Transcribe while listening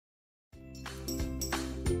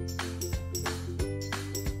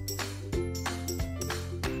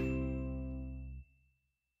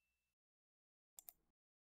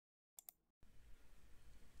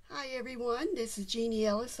everyone, this is Jeannie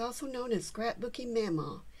Ellis, also known as Scrapbooking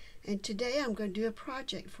Mama, and today I'm going to do a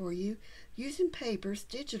project for you using papers,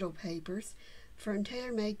 digital papers, from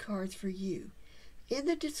Tailor-Made Cards for You. In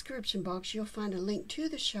the description box you'll find a link to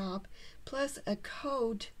the shop plus a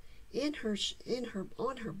code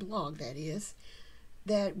on her blog,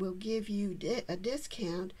 that will give you a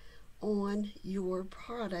discount on your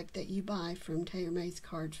product that you buy from Tailor-Made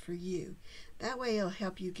Cards for You. That way it'll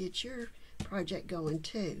help you get your project going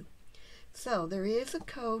too. So there is a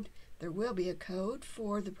code, there will be a code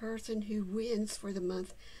for the person who wins for the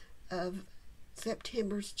month of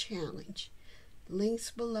September's challenge. Links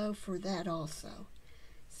below for that also.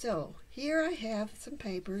 So here I have some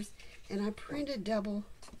papers and I printed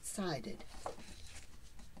double-sided.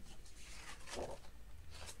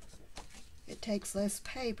 It takes less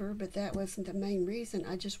paper, but that wasn't the main reason.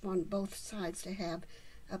 I just wanted both sides to have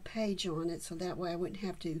a page on it, so that way I wouldn't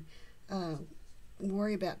have to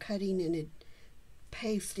worry about cutting and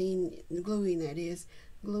pasting,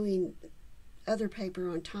 gluing other paper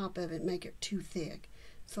on top of it, make it too thick.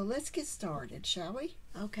 So let's get started, shall we?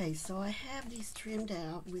 Okay, so I have these trimmed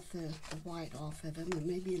out with the white off of them, and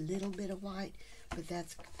maybe a little bit of white, but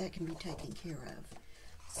that can be taken care of.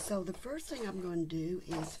 So the first thing I'm going to do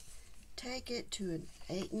is take it to an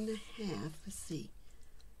 8.5. Let's see.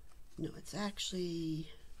 No, it's actually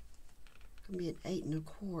going to be an 8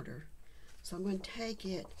 1/4. So I'm going to take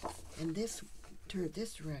it and turn it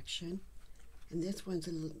this direction, and this one's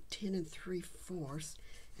a 10 3/4,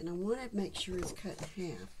 and I want to make sure it's cut in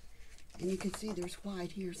half. And you can see there's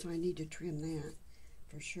white here, so I need to trim that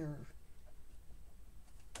for sure.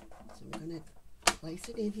 So I'm going to place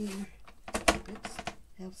it in here. Oops,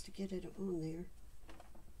 helps to get it on there.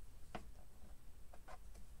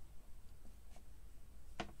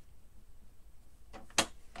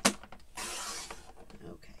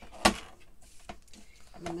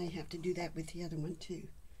 I may have to do that with the other one too.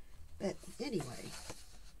 But anyway.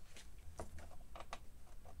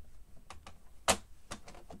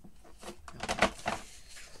 Okay.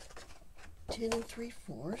 10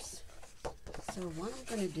 3/4. So what I'm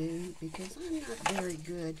going to do, because I'm not very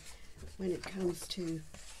good when it comes to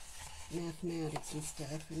mathematics and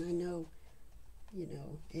stuff, and I know, you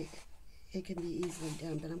know, it can be easily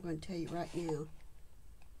done, but I'm going to tell you right now,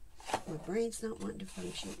 my brain's not wanting to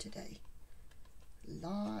function today.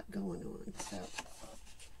 Lot going on, so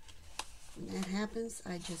when that happens,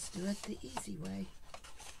 I just do it the easy way.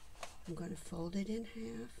 I'm going to fold it in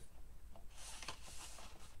half,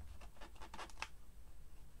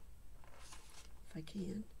 if I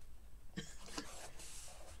can,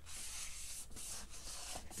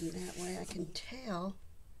 and that way I can tell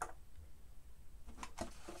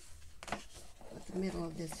what the middle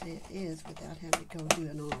of this is without having to go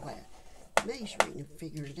doing all that measuring and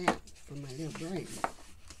figure it out from my little brain.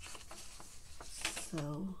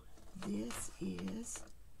 So this is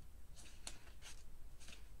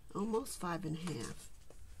almost 5 1/2.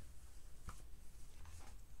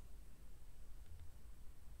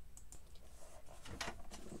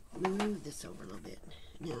 Move this over a little bit.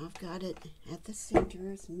 Now I've got it at the center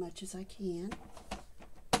as much as I can.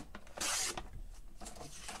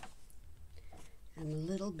 I'm a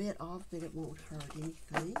little bit off, but it won't hurt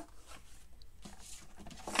anything.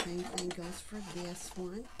 Same thing goes for this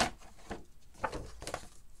one.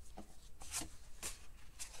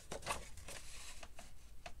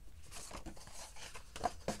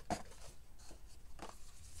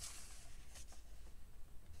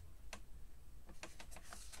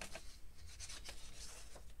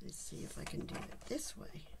 Let's see if I can do it this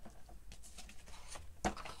way.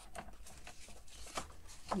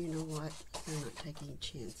 You know what? I'm not taking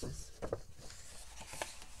chances.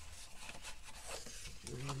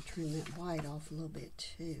 I'm going to trim that white off a little bit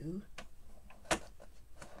too,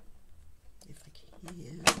 if I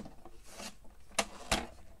can.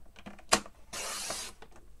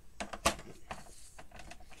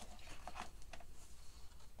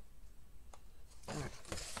 Alright,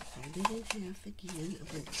 fold it in half again. I'm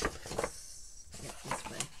going to do this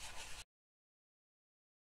way.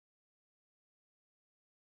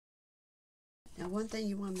 Now one thing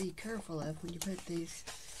you want to be careful of when you put these,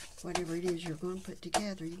 whatever it is you're going to put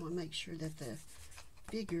together, you want to make sure that the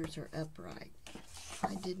figures are upright.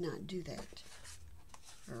 I did not do that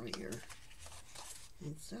earlier.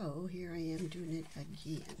 And so here I am doing it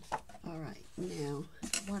again. Alright, now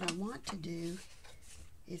what I want to do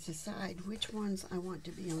is decide which ones I want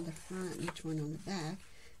to be on the front and which one on the back.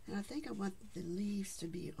 And I think I want the leaves to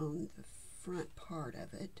be on the front part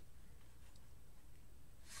of it.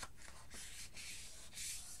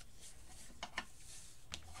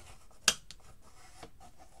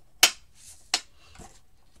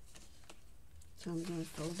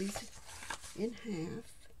 fold these in half.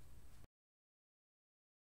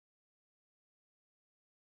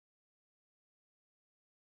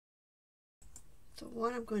 So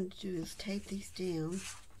what I'm going to do is tape these down,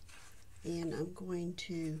 and I'm going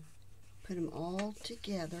to put them all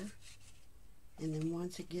together, and then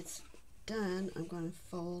once it gets done, I'm going to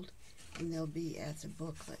fold, and they'll be as a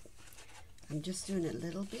booklet. I'm just doing it a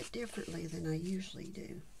little bit differently than I usually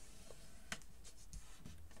do.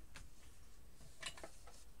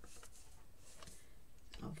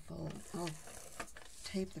 I'll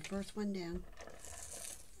tape the first one down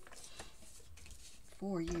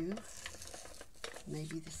for you,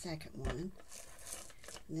 maybe the second one,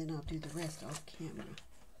 and then I'll do the rest off camera.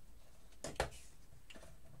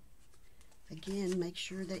 Again, make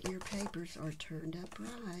sure that your papers are turned up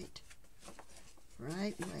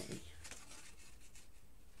right way.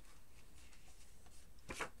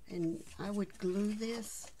 And I would glue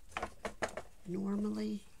this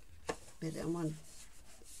normally, but I want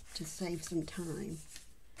to save some time.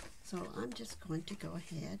 So I'm just going to go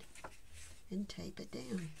ahead and tape it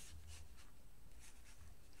down.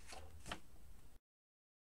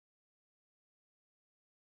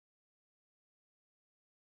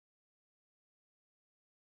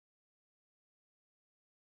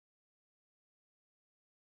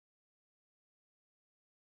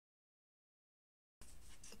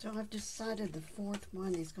 So I've decided the fourth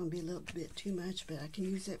one is going to be a little bit too much, but I can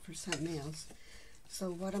use it for something else. So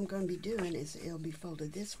what I'm going to be doing is it'll be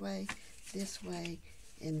folded this way,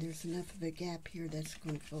 and there's enough of a gap here that's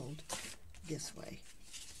going to fold this way.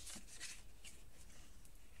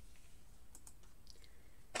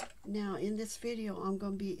 Now in this video I'm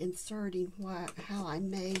going to be inserting how I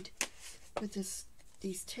put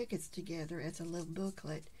these tickets together as a little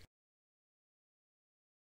booklet.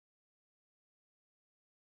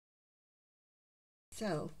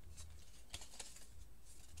 So,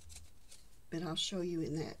 but I'll show you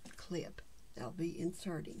in that clip that I'll be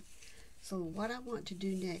inserting. So what I want to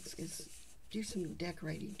do next is do some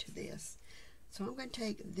decorating to this. So I'm going to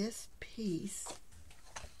take this piece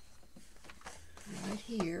right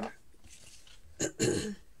here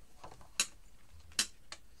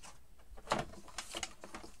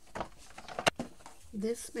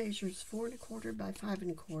this measures 4 1/4 by 5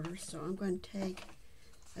 1/4, so I'm going to take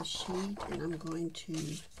a sheet and I'm going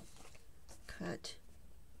to cut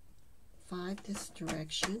 5 this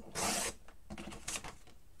direction,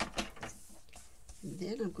 and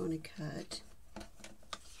then I'm going to cut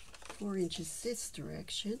 4 inches this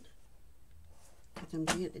direction, because I'm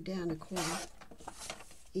bringing it down 1/4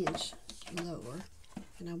 inch lower,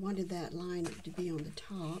 and I wanted that line to be on the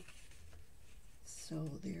top, so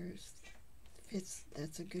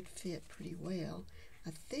that's a good fit pretty well. I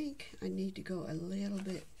think I need to go a little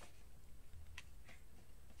bit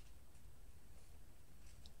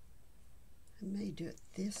I may do it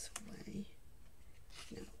this way.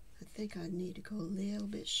 No, I think I need to go a little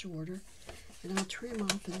bit shorter, and I'll trim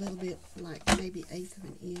off a little bit, like maybe 1/8 of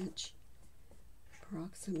an inch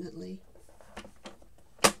approximately.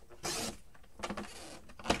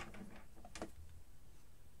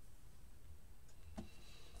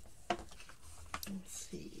 Let's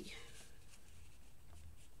see.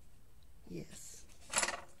 Yes,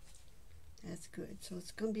 that's good. So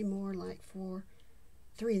it's going to be more like 3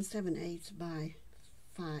 7/8 by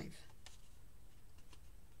 5.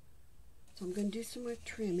 So I'm going to do some more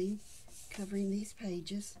trimming, covering these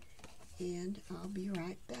pages, and I'll be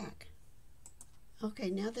right back. Okay,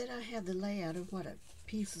 now that I have the layout of what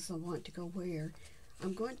pieces I want to go where,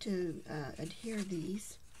 I'm going to adhere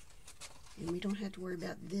these, and we don't have to worry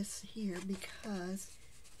about this here because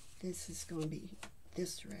this is going to be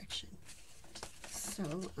this direction. So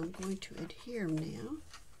I'm going to adhere now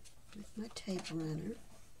with my tape runner.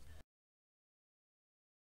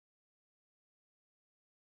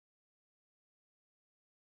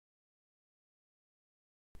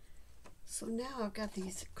 So now I've got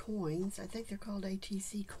these coins. I think they're called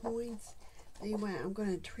ATC coins. Anyway, I'm going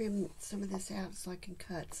to trim some of this out so I can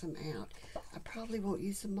cut some out. I probably won't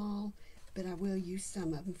use them all, but I will use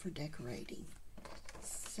some of them for decorating.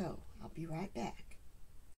 So I'll be right back.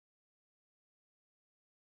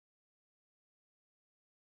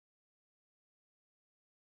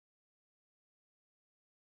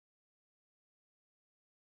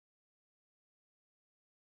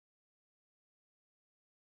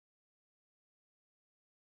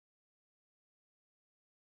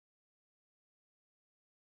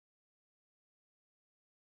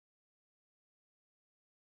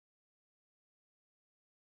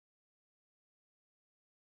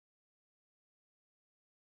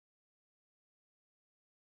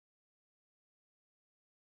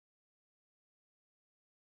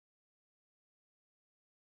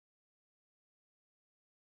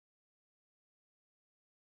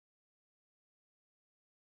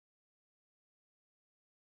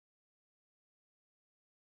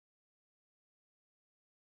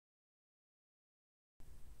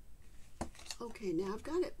 Okay, now I've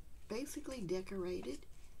got it basically decorated,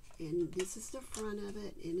 and this is the front of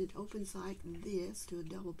it, and it opens like this to a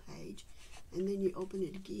double page, and then you open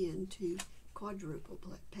it again to quadruple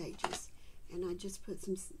pages. And I just put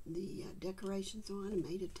the decorations on and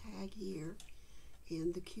made a tag here,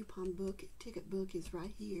 and the coupon book, ticket book is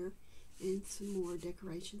right here, and some more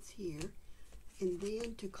decorations here. And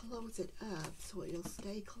then to close it up so it'll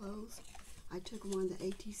stay closed, I took one of the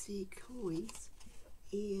ATC coins,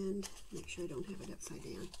 and make sure I don't have it upside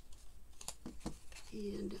down,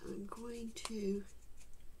 and I'm going to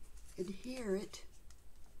adhere it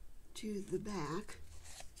to the back.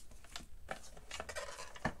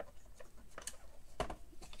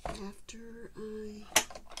 After I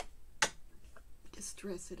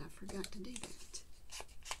distress it, I forgot to do that.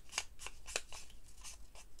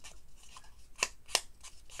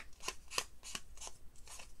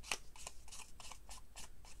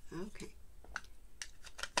 Okay.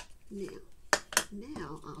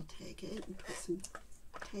 Now I'll take it and put some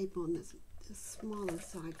tape on this smaller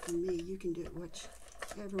side for me. You can do it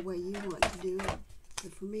whichever way you want to do it,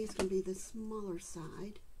 but for me it's going to be the smaller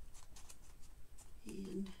side.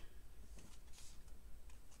 And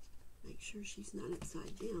make sure she's not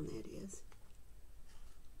upside down, that is.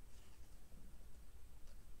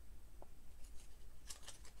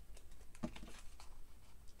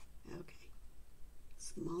 Okay.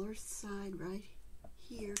 Smaller side right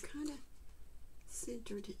here, kind of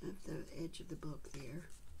centered of the edge of the book there.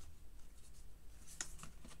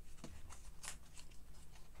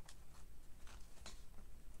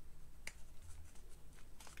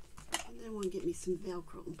 And then I want to get me some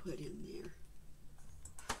Velcro and put in there.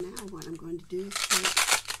 Now what I'm going to do is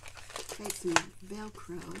take some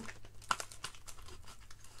Velcro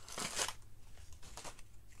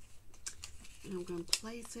and I'm going to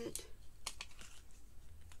place it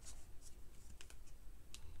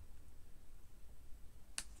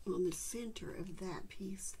on the center of that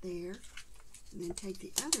piece there, and then take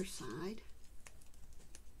the other side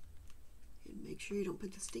and make sure you don't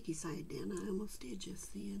put the sticky side down. I almost did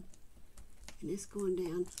just then. And it's going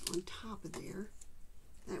down on top of there.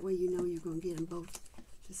 That way you know you're going to get them both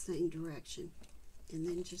the same direction. And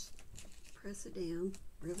then just press it down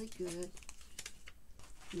really good.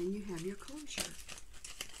 And then you have your closure.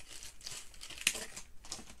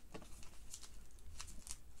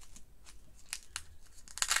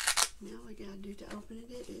 Now all I got to do to open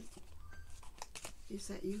it is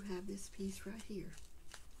that you have this piece right here.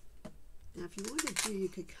 Now if you wanted to, you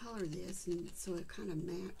could color this and so it kind of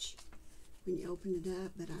match when you open it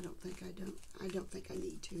up, but I don't think I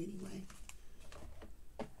need to anyway.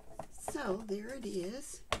 So there it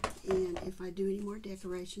is, and if I do any more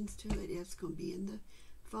decorations to it, it's going to be in the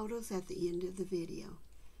photos at the end of the video.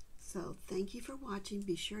 So thank you for watching.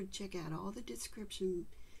 Be sure to check out all the description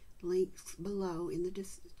links below in the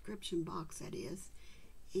description box, that is,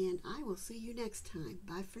 and I will see you next time.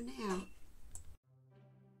 Bye for now.